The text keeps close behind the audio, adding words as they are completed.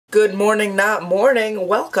Good morning, not morning.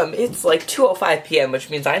 Welcome. It's like 2:05 p.m., which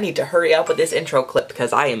means I need to hurry up with this intro clip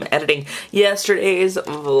because I am editing yesterday's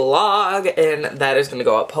vlog, and that is going to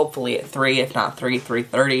go up hopefully at 3, if not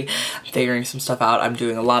 3:30. I'm figuring some stuff out. I'm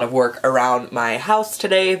doing a lot of work around my house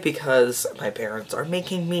today because my parents are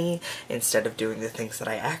making me instead of doing the things that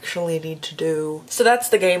I actually need to do. So that's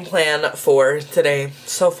the game plan for today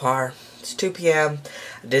so far. It's 2 p.m.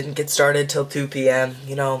 I didn't get started till 2 p.m.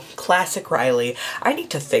 You know, classic Riley. I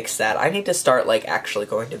need to fix that. I need to start, like, actually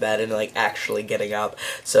going to bed and, like, actually getting up,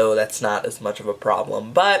 so that's not as much of a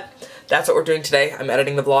problem. But that's what we're doing today. I'm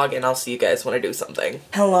editing the vlog, and I'll see you guys when I do something.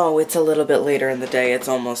 Hello, it's a little bit later in the day. It's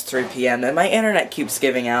almost 3 p.m., and my internet keeps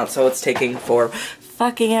giving out, so it's taking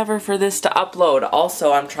fucking ever for this to upload.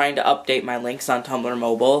 Also, I'm trying to update my links on Tumblr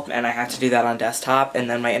mobile, and I have to do that on desktop, and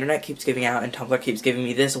then my internet keeps giving out, and Tumblr keeps giving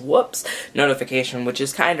me this whoops notification, which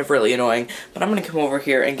is kind of really annoying. But I'm gonna come over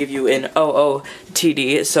here and give you an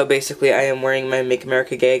OOTD. So basically, I am wearing my Make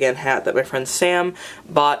America Gay Again hat that my friend Sam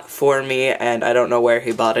bought for me, and I don't know where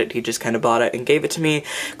he bought it. He just kind of bought it and gave it to me.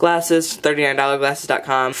 Glasses,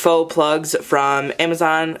 $39glasses.com. Faux plugs from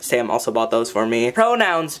Amazon. Sam also bought those for me.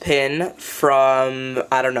 Pronouns pin from,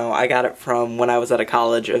 I don't know, I got it from when I was at a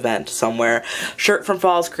college event somewhere. Shirt from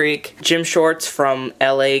Falls Creek. Gym shorts from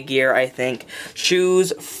LA Gear, I think.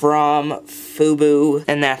 Shoes from Fubu.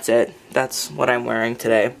 And that's it. That's what I'm wearing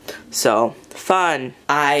today. So, fun.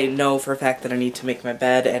 I know for a fact that I need to make my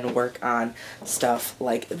bed and work on stuff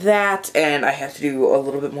like that, and I have to do a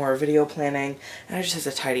little bit more video planning, and I just have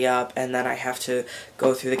to tidy up, and then I have to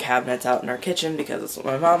go through the cabinets out in our kitchen because that's what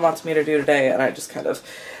my mom wants me to do today, and I just kind of,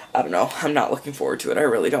 I don't know, I'm not looking forward to it. I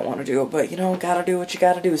really don't want to do it, but you know, gotta do what you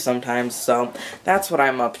gotta do sometimes, so that's what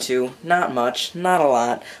I'm up to. Not much, not a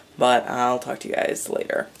lot, but I'll talk to you guys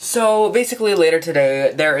later. So basically later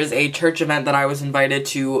today, there is a church event that I was invited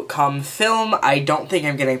to come film. I don't think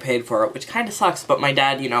I'm getting paid for it, which kind of sucks, but my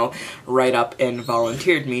dad, you know, right up and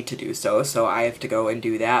volunteered me to do so, so I have to go and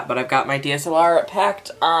do that. But I've got my DSLR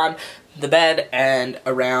packed on the bed, and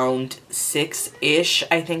around 6-ish,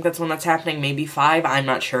 I think that's when that's happening, maybe 5, I'm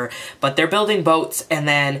not sure. But they're building boats, and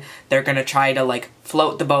then they're gonna try to, like,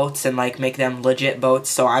 float the boats and, like, make them legit boats,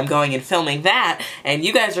 so I'm going and filming that, and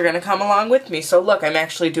you guys are gonna come along with me. So look, I'm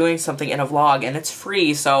actually doing something in a vlog, and it's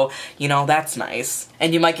free, so, you know, that's nice.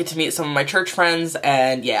 And you might get to meet some of my church friends,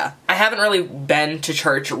 and yeah. I haven't really been to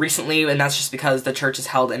church recently, and that's just because the church is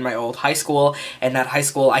held in my old high school, and that high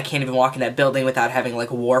school, I can't even walk in that building without having,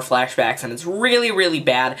 like, war flashbacks, and it's really, really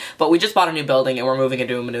bad. But we just bought a new building, and we're moving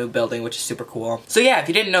into a new building, which is super cool. So yeah, if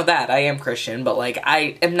you didn't know that, I am Christian, but, like,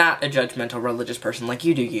 I am not a judgmental religious person. Like,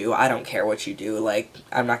 you do you. I don't care what you do. Like,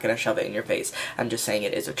 I'm not gonna shove it in your face. I'm just saying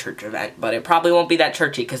it is a church event, but it probably won't be that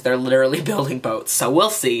churchy because they're literally building boats, so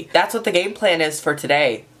we'll see. That's what the game plan is for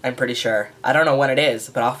today, I'm pretty sure. I don't know when it is,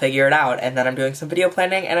 but I'll figure it out, and then I'm doing some video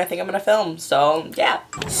planning, and I think I'm gonna film, so yeah.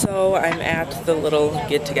 So I'm at the little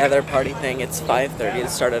get-together party thing. It's 5:30. It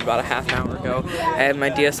started about a half an hour ago. I have my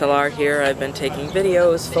DSLR here. I've been taking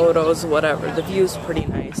videos, photos, whatever. The view's pretty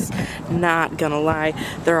nice. Not gonna lie.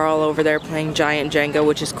 They're all over there playing Giant Jenga,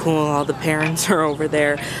 which is cool. All the parents are over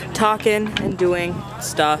there talking and doing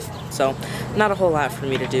stuff. So, not a whole lot for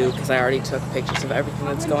me to do because I already took pictures of everything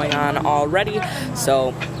that's going on already,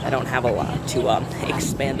 so I don't have a lot to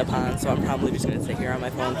expand upon, so I'm probably just going to sit here on my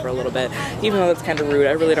phone for a little bit, even though that's kind of rude.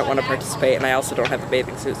 I really don't want to participate, and I also don't have a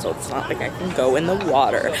bathing suit, so it's not like I can go in the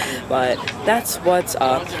water, but that's what's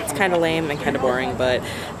up. It's kind of lame and kind of boring, but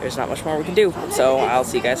there's not much more we can do, so I'll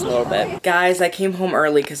see you guys in a little bit. Guys, I came home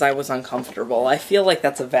early because I was uncomfortable. I feel like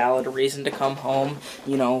that's a valid reason to come home,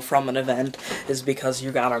 you know, from an event, is because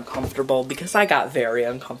you got uncomfortable, because I got very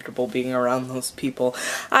uncomfortable being around those people.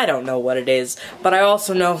 I don't know what it is, but I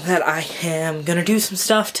also know that I am gonna do some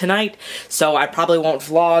stuff tonight, so I probably won't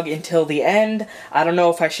vlog until the end. I don't know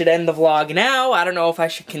if I should end the vlog now. I don't know if I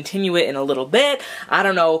should continue it in a little bit. I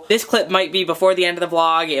don't know. This clip might be before the end of the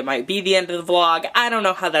vlog. It might be the end of the vlog. I don't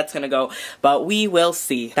know how that's gonna go, but we will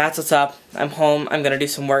see. That's what's up. I'm home. I'm gonna do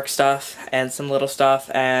some work stuff and some little stuff,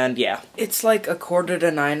 and yeah. It's like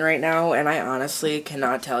 8:45 right now, and I honestly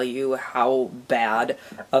cannot tell you how bad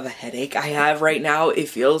of a headache I have right now. It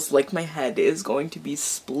feels like my head is going to be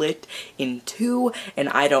split in two, and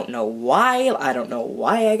I don't know why. I don't know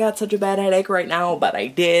why I got such a bad headache right now, but I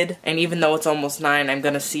did. And even though it's almost 9, I'm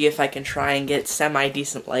gonna see if I can try and get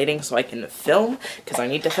semi-decent lighting so I can film, because I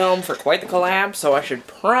need to film for quite the collab, so I should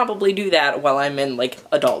probably do that while I'm in, like,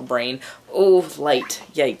 adult brain Oh, light,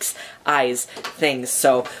 yikes, eyes, things.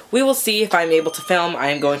 So we will see if I'm able to film. I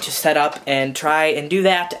am going to set up and try and do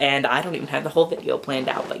that, and I don't even have the whole video planned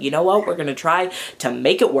out, but you know what? We're gonna try to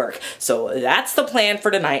make it work. So that's the plan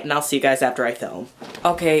for tonight, and I'll see you guys after I film.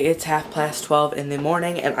 Okay, it's 12:30 in the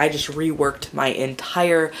morning, and I just reworked my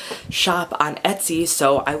entire shop on Etsy,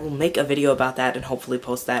 so I will make a video about that and hopefully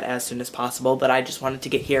post that as soon as possible. But I just wanted to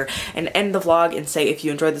get here and end the vlog and say if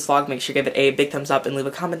you enjoyed this vlog, make sure you give it a big thumbs up and leave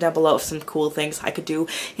a comment down below of some cool things I could do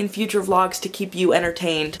in future vlogs to keep you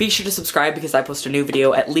entertained. Be sure to subscribe because I post a new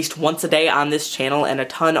video at least once a day on this channel and a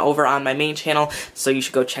ton over on my main channel, so you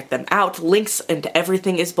should go check them out. Links into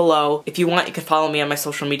everything is below. If you want, you can follow me on my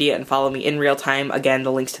social media and follow me in real time. Again,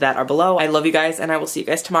 the links to that are below. I love you guys, and I will see you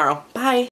guys tomorrow. Bye!